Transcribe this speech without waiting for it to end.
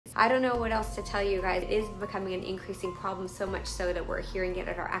I don't know what else to tell you guys. It is becoming an increasing problem, so much so that we're hearing it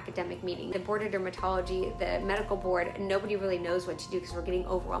at our academic meeting. The board of dermatology, the medical board, nobody really knows what to do because we're getting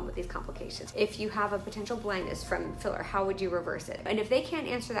overwhelmed with these complications. If you have a potential blindness from filler, how would you reverse it? And if they can't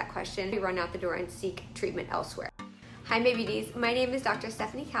answer that question, we run out the door and seek treatment elsewhere. Hi Baby Ds, my name is Dr.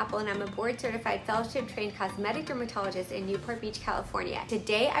 Stefani Kappel and I'm a board-certified fellowship-trained cosmetic dermatologist in Newport Beach, California.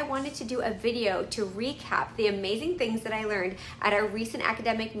 Today I wanted to do a video to recap the amazing things that I learned at our recent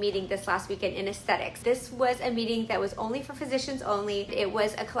academic meeting this last weekend in aesthetics. This was a meeting that was only for physicians only. It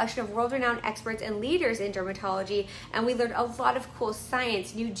was a collection of world-renowned experts and leaders in dermatology, and we learned a lot of cool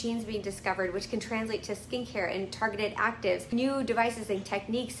science, new genes being discovered which can translate to skincare and targeted actives, new devices and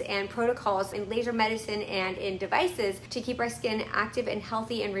techniques and protocols in laser medicine and in devices to keep our skin active and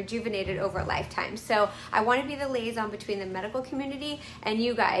healthy and rejuvenated over a lifetime. So I want to be the liaison between the medical community and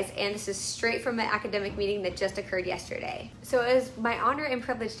you guys, and this is straight from an academic meeting that just occurred yesterday. So it was my honor and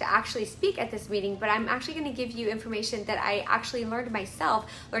privilege to actually speak at this meeting, but I'm actually going to give you information that I actually learned myself,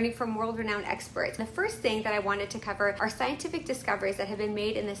 learning from world-renowned experts. The first thing that I wanted to cover are scientific discoveries that have been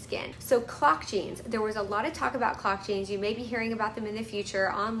made in the skin. So clock genes. There was a lot of talk about clock genes. You may be hearing about them in the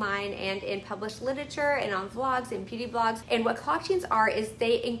future online and in published literature and on vlogs and beauty blogs. And what clock genes are is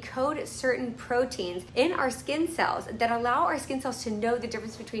they encode certain proteins in our skin cells that allow our skin cells to know the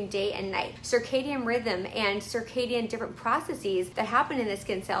difference between day and night. Circadian rhythm and circadian different processes that happen in the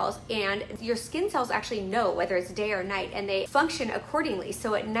skin cells, and your skin cells actually know whether it's day or night and they function accordingly.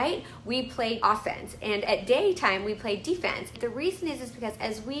 So at night we play offense and at daytime we play defense. The reason is because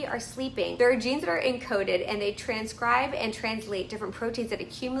as we are sleeping, there are genes that are encoded and they transcribe and translate different proteins that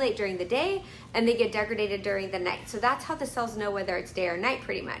accumulate during the day and they get degraded during the night. So that's how the cells know whether it's day or night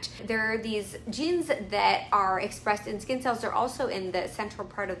pretty much. There are these genes that are expressed in skin cells. They're also in the central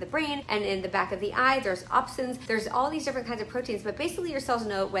part of the brain and in the back of the eye. There's opsins. There's all these different kinds of proteins, but basically your cells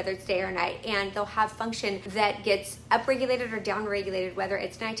know whether it's day or night, and they'll have function that gets upregulated or downregulated whether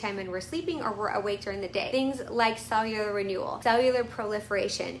it's nighttime and we're sleeping or we're awake during the day. Things like cellular renewal, cellular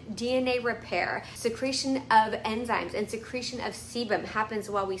proliferation, DNA repair, secretion of enzymes, and secretion of sebum happens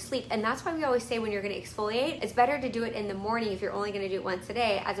while we sleep. And that's why we always say when you're going to exfoliate, it's better to do it in the morning if you're only going to do it once a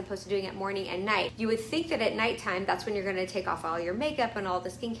day as opposed to doing it morning and night. You would think that at nighttime, that's when you're going to take off all your makeup and all the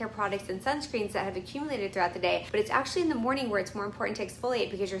skincare products and sunscreens that have accumulated throughout the day, but it's actually in the morning where it's more important to exfoliate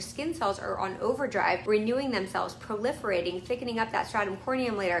because your skin cells are on overdrive, renewing themselves, proliferating, thickening up that stratum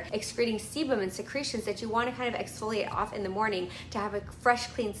corneum layer, excreting sebum and secretions that you want to kind of exfoliate off in the morning to have a fresh,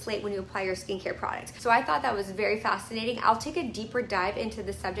 clean slate when you apply your skincare products. So I thought that was very fascinating. I'll take a deeper dive into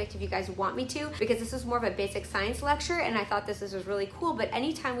the subject if you guys want me to, because this is more of a basic science lecture and I thought this was really cool. But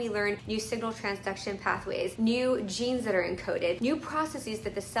anytime we learn new signal transduction pathways, new genes that are encoded, new processes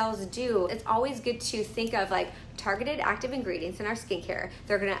that the cells do, it's always good to think of like targeted active ingredients in our skincare.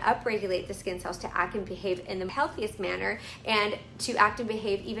 They're going to upregulate the skin cells to act and behave in the healthiest manner and to act and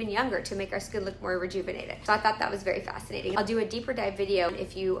behave even younger to make our skin look more rejuvenated. So I thought that was very fascinating. I'll do a deeper dive video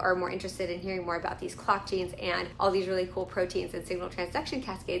if you are more interested in hearing more about these clock genes and all these really cool proteins and signal transduction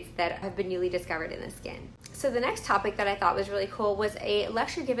cascades that have been newly discovered in the skin. So the next topic that I thought was really cool was a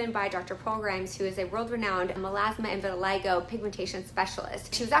lecture given by Dr. Paul Grimes, who is a world-renowned melasma and vitiligo pigmentation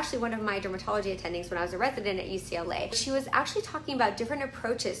specialist. She was actually one of my dermatology attendings when I was a resident at UCLA. She was actually talking about different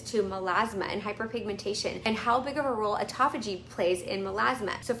approaches to melasma and hyperpigmentation and how big of a role autophagy plays in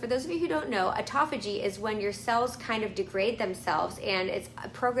melasma. So for those of you who don't know, autophagy is when your cells kind of degrade themselves and it's a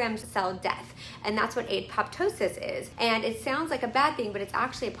programmed cell death. And that's what apoptosis is. And it sounds like a bad thing, but it's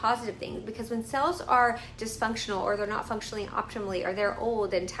actually a positive thing, because when cells are dysfunctional or they're not functioning optimally or they're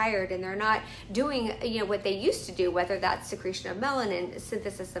old and tired and they're not doing what they used to do, whether that's secretion of melanin,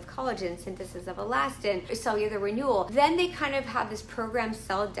 synthesis of collagen, synthesis of elastin, cellular renewal, then they kind of have this programmed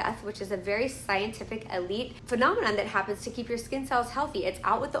cell death, which is a very scientific elite phenomenon that happens to keep your skin cells healthy. It's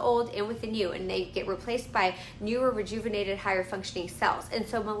out with the old, in with the new, and they get replaced by newer, rejuvenated, higher functioning cells. And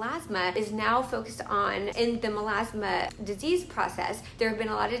so melasma is now focused on, in the melasma disease process, there have been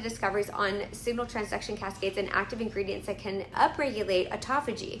a lot of discoveries on signal transduction cascades and active ingredients that can upregulate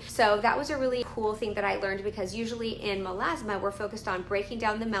autophagy. So that was a really cool thing that I learned, because usually in melasma, we're focused on breaking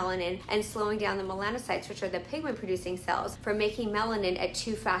down the melanin and slowing down the melanocytes, which are the pigment producing cells, from making melanin at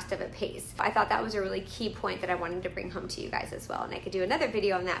too fast of a pace. I thought that was a really key point that I wanted to bring home to you guys as well. And I could do another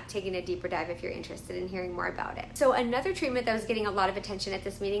video on that, taking a deeper dive if you're interested in hearing more about it. So another treatment that was getting a lot of attention at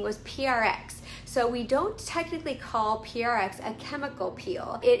this meeting was PRX. So we don't technically call PRX a chemical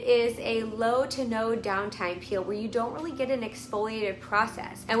peel. It is a low to no downtime downtime peel where you don't really get an exfoliated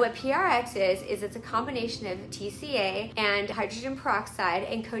process. And what PRX is it's a combination of TCA and hydrogen peroxide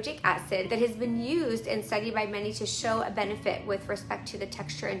and kojic acid that has been used and studied by many to show a benefit with respect to the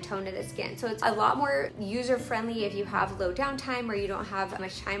texture and tone of the skin. So it's a lot more user-friendly if you have low downtime or you don't have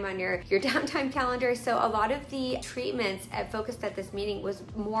much time on your downtime calendar. So a lot of the treatments focused at this meeting was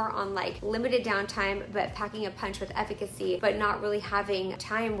more on like limited downtime, but packing a punch with efficacy, but not really having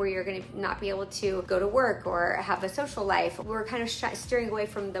time where you're going to not be able to go to work or have a social life. We're kind of steering away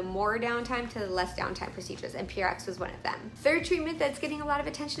from the more downtime to the less downtime procedures, and PRX was one of them. Third treatment that's getting a lot of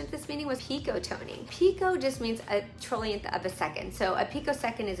attention at this meeting was picotoning. Pico just means a trillionth of a second. So a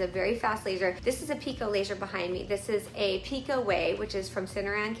picosecond is a very fast laser. This is a pico laser behind me. This is a Pico Way, which is from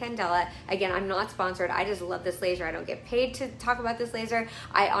Cineran Candela. Again, I'm not sponsored. I just love this laser. I don't get paid to talk about this laser.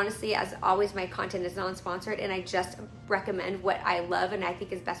 I honestly, as always, my content is non-sponsored, and I just recommend what I love and I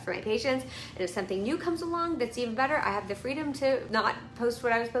think is best for my patients. And if something new comes along that's even better, I have the freedom to not post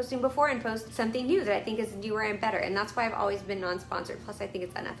what I was posting before and post something new that I think is newer and better. And that's why I've always been non-sponsored. Plus, I think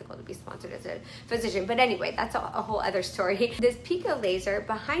it's unethical to be sponsored as a physician. But anyway, that's a whole other story. This Pico laser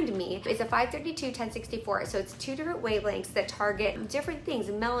behind me is a 532-1064. So it's two different wavelengths that target different things: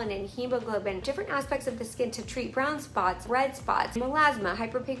 melanin, hemoglobin, different aspects of the skin to treat brown spots, red spots, melasma,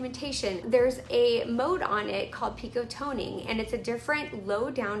 hyperpigmentation. There's a mode on it called picotoning, and it's a different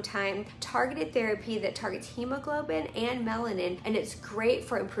low downtime targeted therapy that targets hemoglobin and melanin, and it's great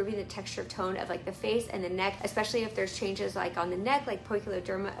for improving the texture tone of like the face and the neck, especially if there's changes like on the neck, like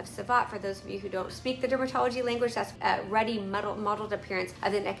poikiloderma of Savant. For those of you who don't speak the dermatology language, that's a ruddy, mottled appearance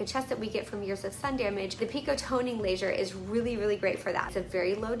of the neck and chest that we get from years of sun damage. The picotoning laser is really, really great for that. It's a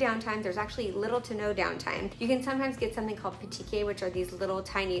very low downtime. There's actually little to no downtime. You can sometimes get something called petechiae, which are these little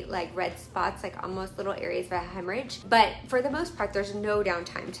tiny like red spots, like almost little areas of a hemorrhage. But for the most part, there's no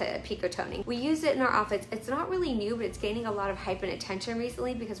downtime to picotoning. We use it in our office. It's not really new, but it's gaining a lot of hype and attention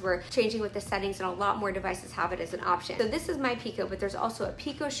recently because we're changing with the settings and a lot more devices have it as an option. So this is my Pico, but there's also a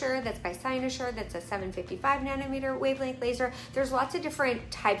PicoSure that's by Cynosure. That's a 755 nanometer wavelength laser. There's lots of different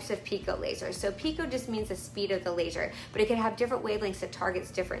types of Pico lasers. So Pico just means the speed of the laser, but it can have different wavelengths that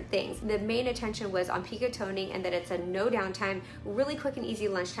targets different things. The main attention was on picotoning and that it's a no downtime, really quick and easy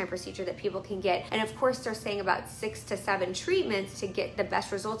lunchtime procedure that people can get. And of course, they're saying about 6 to 7 treatments to get the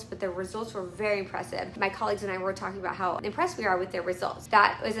best results, but the results were very impressive. My colleagues and I were talking about how impressed we are with their results.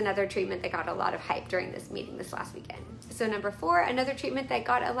 That was another treatment that got a lot of hype during this meeting this last weekend. So number 4, another treatment that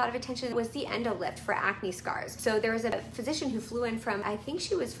got a lot of attention was the endolift for acne scars. So there was a physician who flew in from, I think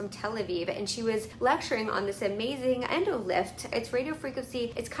she was from Tel Aviv, and she was lecturing on this amazing endolift. It's radio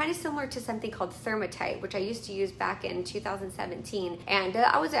frequency. It's kind of similar to something called Thermatite, which I used to use back in 2017. And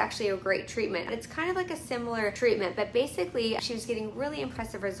that was actually a great treatment. It's kind of like a similar treatment, but basically she was getting really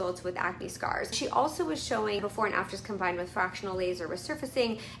impressive results with acne scars. She also was showing before and afters combined with fractional laser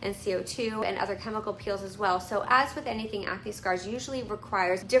resurfacing and CO2 and other chemical peels as well. So as with anything, acne scars usually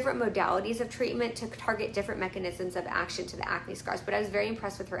requires different modalities of treatment to target different mechanisms of action to the acne scars. But I was very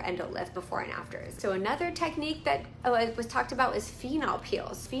impressed with her endolift before and afters. So another technique that was talked about is phenol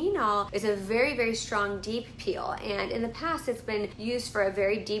peels. Phenol is a very, very strong deep peel, and in the past it's been used for a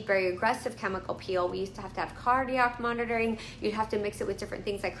very deep, very aggressive chemical peel. We used to have cardiac monitoring. You'd have to mix it with different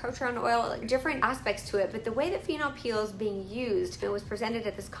things like crotron oil, like different aspects to it. But the way that phenol peel is being used, it was presented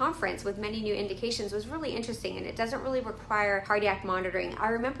at this conference with many new indications, was really interesting, and it doesn't really require cardiac monitoring. I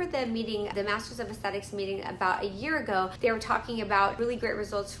remember the meeting, the Masters of Aesthetics meeting about a year ago. They were talking about really great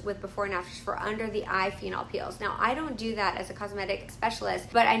results with before and afters for under the eye phenol peels. Now, I don't do that as a cosmetic specialist,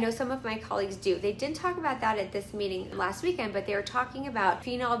 but I know some of my colleagues do. They didn't talk about that at this meeting last weekend, but they were talking about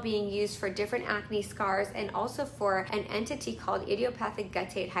phenol being used for different acne scars and also for an entity called idiopathic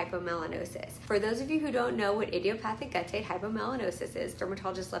guttate hypomelanosis. For those of you who don't know what idiopathic guttate hypomelanosis is,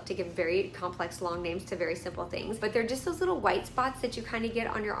 dermatologists love to give very complex long names to very simple things, but they're just those little white spots that you kind of get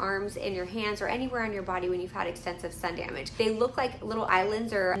on your arms and your hands or anywhere on your body when you've had extensive sun damage. They look like little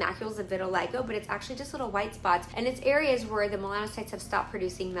islands or macules of vitiligo, but it's actually just little white spots, and it's areas where the melanocytes have stopped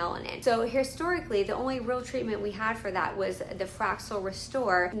producing melanin. So historically, the only real treatment we had for that was the Fraxel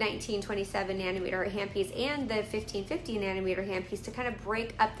Restore 1927 nanometer handpiece and the 1550 nanometer handpiece to kind of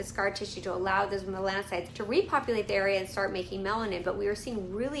break up the scar tissue to allow those melanocytes to repopulate the area and start making melanin. But we were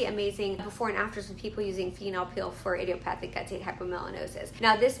seeing really amazing before and afters with people using phenol peel for idiopathic guttate hypomelanosis.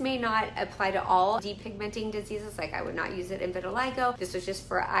 Now, this may not apply to all depigmenting diseases, like I would not use it in vitiligo. This was just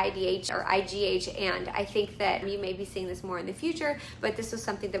for IDH or IGH, and I think that you may be seeing this more in the future, but this was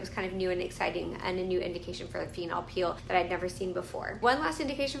something that was kind of new and exciting and a new indication for the phenol peel that I'd never seen before. One last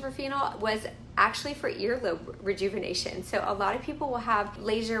indication for phenol was actually for earlobe rejuvenation. So a lot of people will have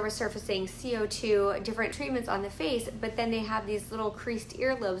laser resurfacing, CO2, different treatments on the face, but then they have these little creased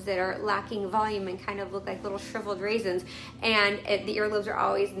earlobes that are lacking volume and kind of look like little shriveled raisins, and the earlobes are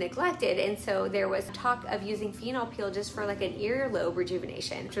always neglected. And so there was talk of using phenol peel just for like an earlobe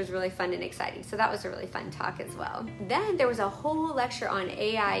rejuvenation, which was really fun and exciting. So that was a really fun talk as well. Then there was a whole lecture on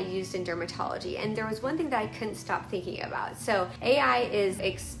AI used in dermatology, and there was one thing that I couldn't stop thinking about. So AI is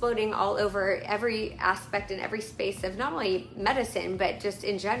exploding all over every aspect and every space of not only medicine, but just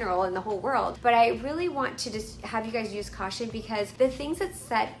in general in the whole world. But I really want to just have you guys use caution, because the things that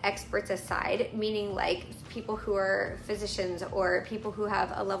set experts aside, meaning like people who are physicians or people who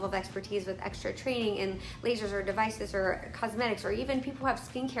have a level of expertise with extra training in lasers or devices or cosmetics, or even people who have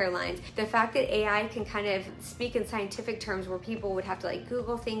skincare lines, the fact that AI can kind of speak in scientific terms where people would have to like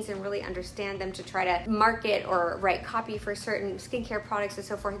Google things and really understand them to try to market or write copy for certain skincare products and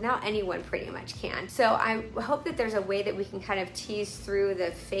so forth, now anyone pretty much can. So I hope that there's a way that we can kind of tease through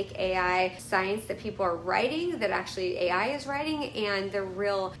the fake AI science that people are writing, that actually AI is writing, and the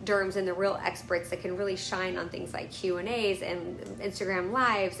real derms and the real experts that can really shine on things like Q&As and Instagram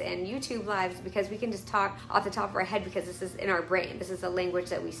lives and YouTube lives, because we can just talk off the top of our head because this is in our brain. This is a language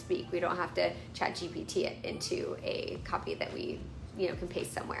that we speak. We don't have to chat GPT it into a copy that we can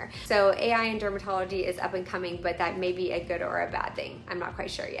paste somewhere. So AI in dermatology is up and coming, but that may be a good or a bad thing. I'm not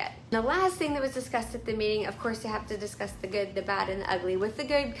quite sure yet. The last thing that was discussed at the meeting, of course, you have to discuss the good, the bad, and the ugly. With the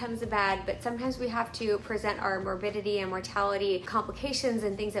good comes the bad, but sometimes we have to present our morbidity and mortality complications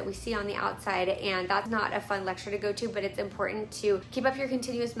and things that we see on the outside, and that's not a fun lecture to go to, but it's important to keep up your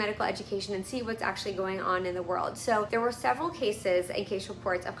continuous medical education and see what's actually going on in the world. So there were several cases and case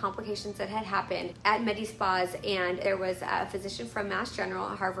reports of complications that had happened at Medispas, and there was a physician from Mass General,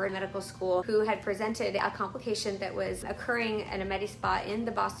 Harvard Medical School, who had presented a complication that was occurring in a Medispa in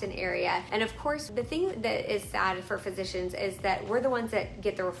the Boston area. And of course, the thing that is sad for physicians is that we're the ones that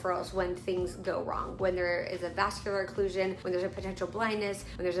get the referrals when things go wrong, when there is a vascular occlusion, when there's a potential blindness,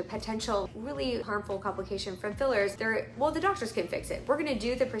 when there's a potential really harmful complication from fillers. The doctors can fix it. We're going to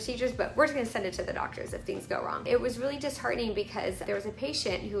do the procedures, but we're just going to send it to the doctors if things go wrong. It was really disheartening because there was a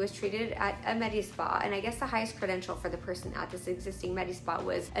patient who was treated at a Medispa, and I guess the highest credential for the person at this existing Medispa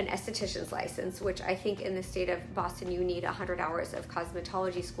was an esthetician's license, which I think in the state of Boston you need 100 hours of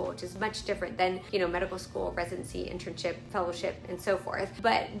cosmetology school, which is much different than medical school, residency, internship, fellowship, and so forth.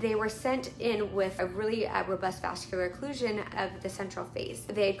 But they were sent in with a really robust vascular occlusion of the central face.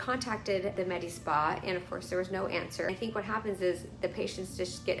 They had contacted the Medispa, and of course there was no answer. I think what happens is the patients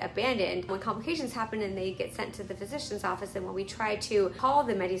just get abandoned when complications happen and they get sent to the physician's office, and when we try to call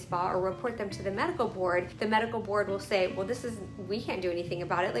the Medispa or report them to the medical board will say, well, we can't do anything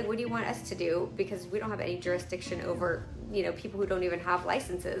about it. Like, what do you want us to do? Because we don't have any jurisdiction over people who don't even have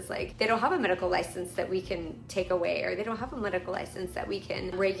licenses. Like, they don't have a medical license that we can take away, or they don't have a medical license that we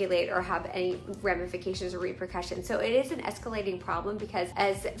can regulate or have any ramifications or repercussions. So it is an escalating problem, because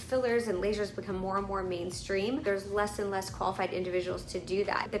as fillers and lasers become more and more mainstream, there's less and less qualified individuals to do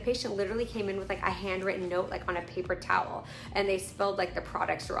that. The patient literally came in with like a handwritten note, like on a paper towel, and they spelled like the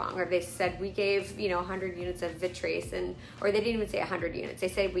products wrong, or they said we gave 100 units of Vitrace, or they didn't even say 100 units. They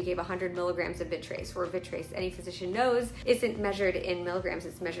said we gave 100 milligrams of Vitrace, where Vitrace, any physician knows, isn't measured in milligrams,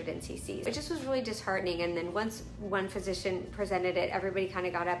 it's measured in cc's. It just was really disheartening. And then once one physician presented it, everybody kind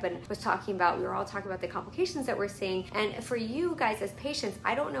of got up and was talking about, we were all talking about the complications that we're seeing. And for you guys as patients,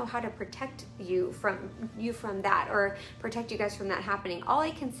 I don't know how to protect you from that, or protect you guys from that happening. All I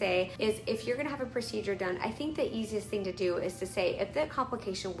can say is, if you're gonna have a procedure done, I think the easiest thing to do is to say, if the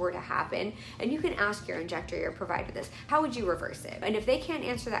complication were to happen, and you can ask your injector, your provider this, how would you reverse it? And if they can't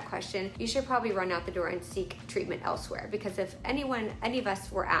answer that question, you should probably run out the door and seek treatment elsewhere. Because if any of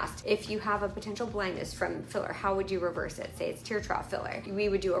us were asked, if you have a potential blindness from filler, how would you reverse it? Say it's tear trough filler. We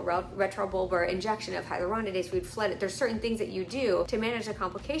would do a retrobulbar injection of hyaluronidase, we'd flood it. There's certain things that you do to manage a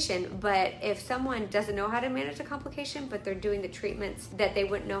complication, but if someone doesn't know how to manage a complication, but they're doing the treatments that they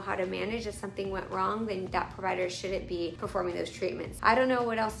wouldn't know how to manage if something went wrong, then that provider shouldn't be performing those treatments. I don't know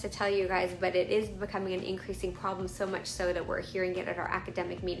what else to tell you guys, but it is becoming an increasing problem, so much so that we're hearing it at our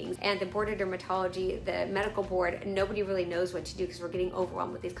academic meetings. And the board of dermatology, the medical board, nobody really knows what to do because we're getting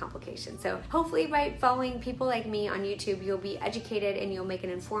overwhelmed with these complications. So hopefully by following people like me on YouTube, you'll be educated and you'll make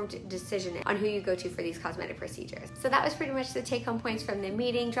an informed decision on who you go to for these cosmetic procedures. So that was pretty much the take-home points from the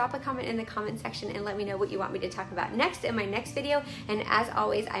meeting. Drop a comment in the comment section and let me know what you want me to talk about next in my next video. And as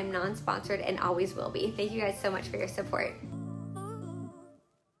always, I'm non-sponsored and always will be. Thank you guys so much for your support.